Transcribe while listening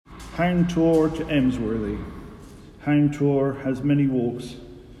Hound Tour to Emsworthy. Hound Tour has many walks.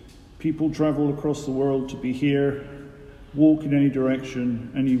 People travel across the world to be here. Walk in any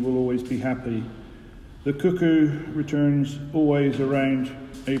direction and you will always be happy. The cuckoo returns always around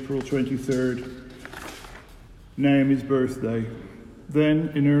April 23rd, Naomi's birthday.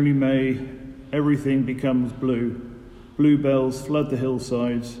 Then in early May, everything becomes blue. Bluebells flood the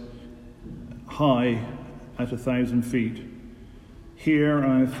hillsides, high at 1,000 feet. Here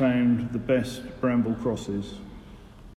I have found the best bramble crosses.